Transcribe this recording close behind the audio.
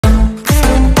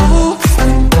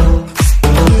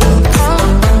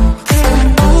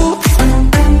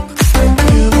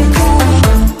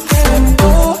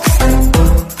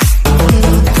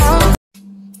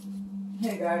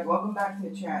back to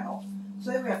the channel.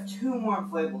 Today we have two more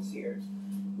inflatables here.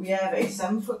 We have a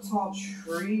 7-foot tall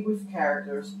tree with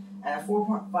characters and a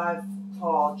 4.5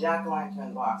 tall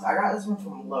jack-o'-lantern box. I got this one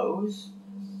from Lowe's.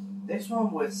 This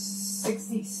one was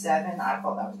 $67. I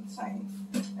thought that was insane.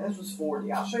 And this was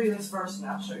 $40. I'll show you this first and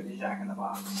I'll show you the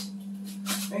jack-in-the-box.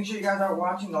 Make sure you guys are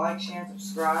watching to like, share, and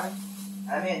subscribe.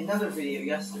 And I made another video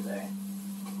yesterday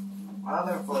on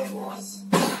other inflatables.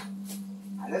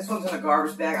 And this one's in a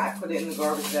garbage bag. I put it in the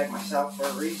garbage bag myself for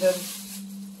a reason.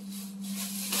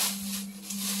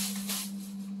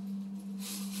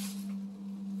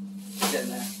 It's in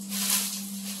there.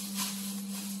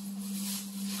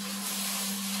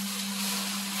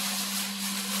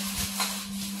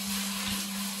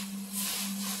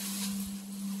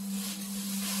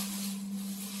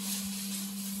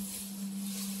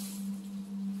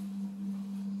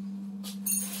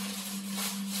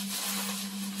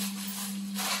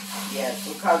 Yeah,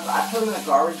 because I put him in a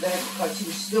garbage bag because he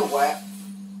was still wet.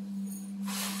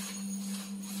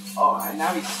 Oh, and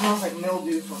now he smells like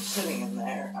mildew from sitting in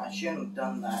there. I shouldn't have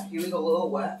done that. He was a little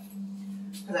wet.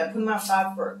 Because I put him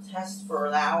outside for a test for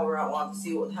an hour. I wanted to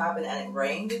see what would happen, and it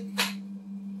rained.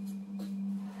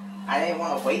 I didn't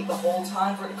want to wait the whole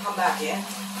time for it to come back in.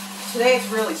 Today it's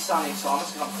really sunny, so I'm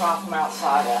just going to prop him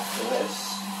outside after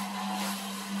this.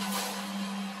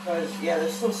 Because, yeah,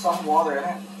 there's still some water in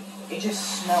it. It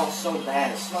just smells so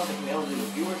bad. It smells like mildew.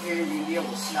 If you were here, you'd be able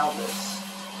to smell this.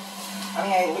 I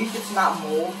mean, at least it's not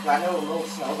mold, because I know mold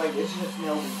smells like this. It's just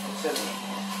mildew from sitting in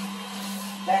here.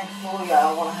 Thankfully, I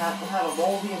don't want to have a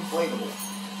moldy inflatable.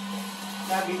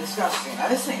 That'd be disgusting. Now,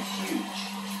 this thing's huge.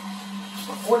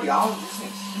 For $40, this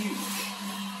thing's huge.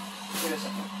 Wait a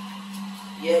second.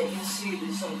 Yeah, you can see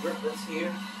there's some driplets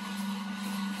here.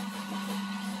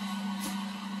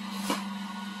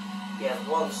 Yeah,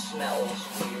 the one smells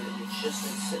weird. It's just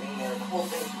been sitting there. The whole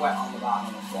thing's wet on the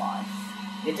bottom of the fly.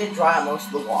 It did dry out most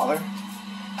of the water.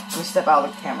 Let me step out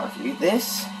of the camera for you.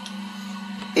 This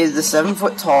is the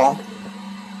 7-foot tall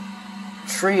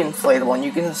tree inflatable. And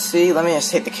you can see, let me just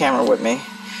take the camera with me.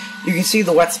 You can see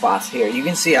the wet spots here. You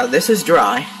can see how this is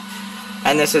dry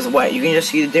and this is wet. You can just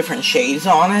see the different shades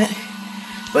on it.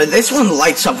 But this one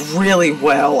lights up really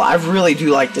well. I really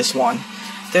do like this one.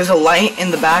 There's a light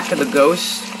in the back of the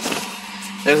ghost.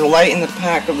 There's a light in the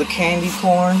back of the candy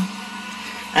corn.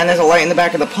 And there's a light in the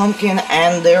back of the pumpkin.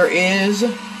 And there is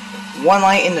one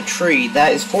light in the tree.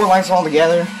 That is 4 lights all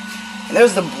together. And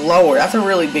there's the blower. That's a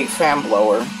really big fan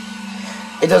blower.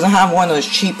 It doesn't have one of those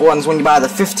cheap ones when you buy the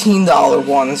 $15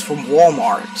 ones from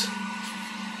Walmart.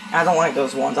 I don't like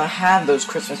those ones. I have those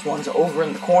Christmas ones over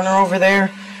in the corner over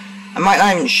there. I might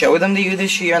not even show them to you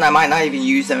this year. And I might not even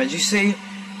use them. As you see,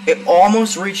 it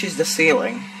almost reaches the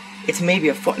ceiling. It's maybe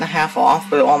 1.5 feet off,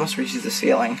 but it almost reaches the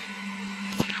ceiling.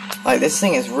 Like, this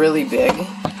thing is really big.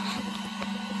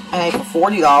 And for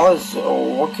 $40,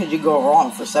 oh, what could you go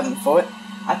wrong for 7 foot?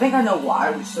 I think I know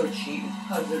why it was so cheap.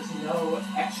 Because there's no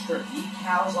extra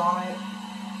decals on it.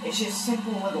 It's just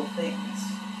simple little things.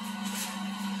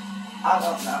 I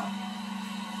don't know.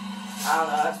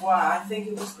 That's why I think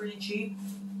it was pretty cheap.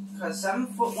 Because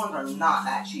 7-foot ones are not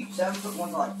that cheap. 7-foot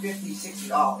ones are like $50,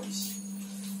 $60.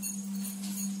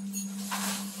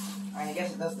 I mean, I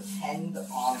guess it does depend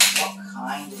on what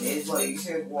kind it is. Like, you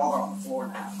see there's water on the floor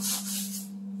now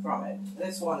from it.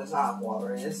 This one is not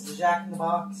water. This is the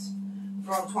jack-in-the-box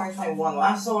from 2021. When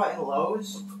I saw it in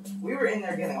Lowe's, we were in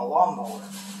there getting a lawnmower.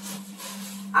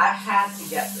 I had to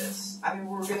get this. I mean,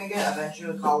 we were going to get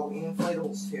eventually Halloween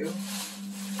inflatables too.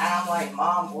 And I'm like,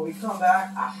 Mom, when we come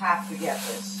back, I have to get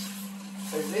this.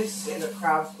 Because this is a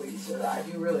crowd pleaser. I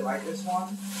do really like this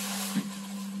one.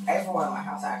 Everyone in my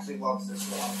house actually loves this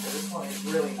one, so this one is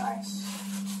really nice.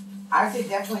 I say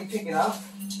definitely pick it up,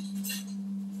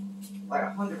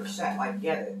 like 100%, like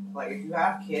get it. Like if you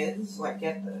have kids, like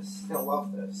get this, they'll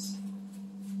love this.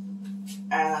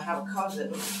 And I have a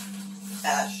cousin, and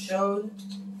I showed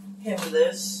him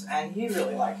this, and he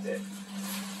really liked it.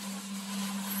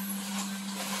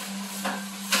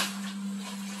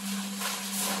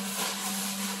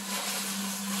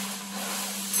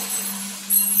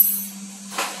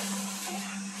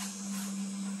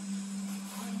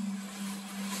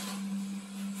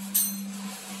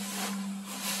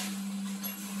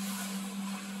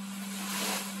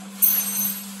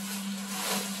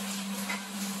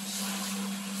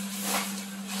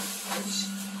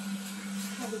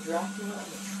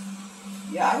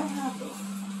 Yeah, I don't have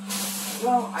those.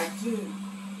 Well, I do.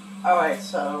 Alright,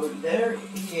 so there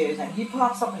he is, and he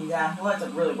pops up and down. He lights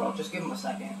up really well. Just give him a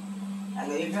second. And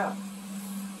there you go.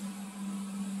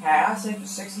 Okay, I'd say for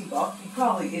 $60, he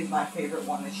probably is my favorite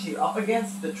one this year. Up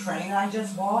against the train I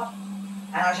just bought,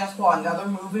 And I just bought another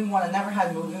moving one. I never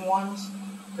had moving ones,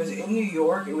 because in New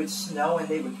York it would snow and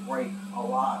they would break a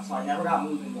lot, so I never got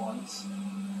moving ones.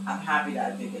 I'm happy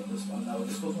that I did get this one though.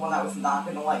 This was one I was not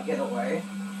going to let get away.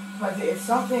 But it's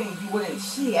something you wouldn't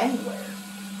see anywhere.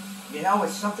 You know,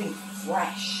 it's something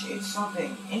fresh. It's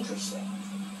something interesting.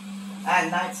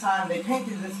 At nighttime, they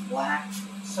painted this black,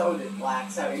 so did black,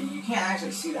 so you can't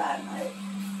actually see that at night.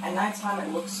 At nighttime,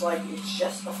 it looks like it's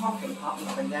just a pumpkin popping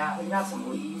up and down. They got some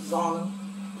leaves on them.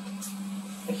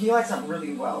 And he lights up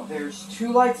really well. There's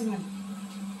 2 lights in the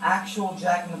actual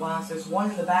Jack-in-the-Box. There's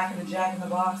 1 in the back of the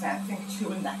Jack-in-the-Box, and I think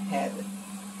 2 in the head.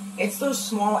 It's those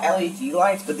small LED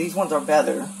lights, but these ones are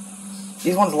better.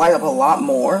 These ones light up a lot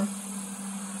more.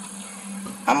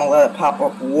 I'm going to let it pop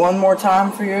up one more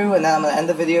time for you, and then I'm going to end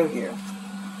the video here.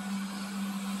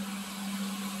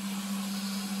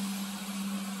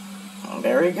 And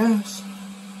there he goes.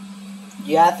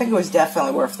 Yeah, I think it was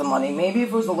definitely worth the money. Maybe if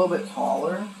it was a little bit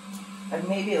taller, like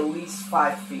maybe at least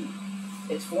 5 feet.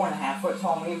 It's 4.5 foot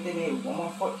tall. Maybe if they made it 1 more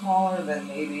foot taller, then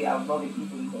maybe I would love it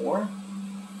even more.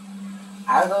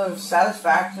 Out of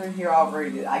Satisfactory here, I'll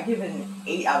rate it. I give it an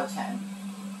 8 out of 10.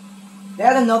 They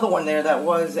had another one there that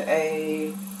was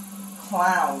a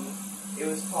clown. It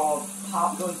was called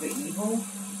Pop Goes the Evil.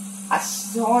 I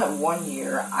saw it 1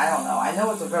 year. I don't know. I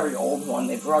know it's a very old one.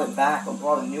 They brought it back or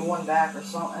brought a new one back or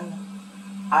something.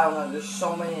 I don't know. There's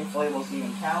so many inflatables to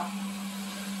even count.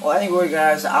 Well, anyway,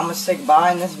 guys, I'm going to say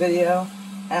goodbye in this video.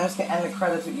 And I'm just going to end the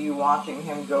credits with you watching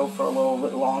him go for a little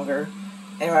bit longer.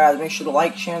 Anyway, guys, make sure to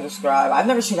like, share, and subscribe. I've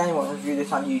never seen anyone review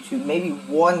this on YouTube. Maybe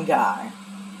one guy.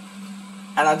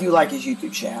 And I do like his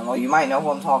YouTube channel. You might know who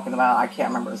I'm talking about. I can't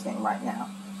remember his name right now.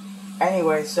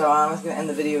 Anyway, so I'm just going to end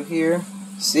the video here.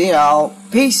 See y'all.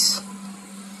 Peace.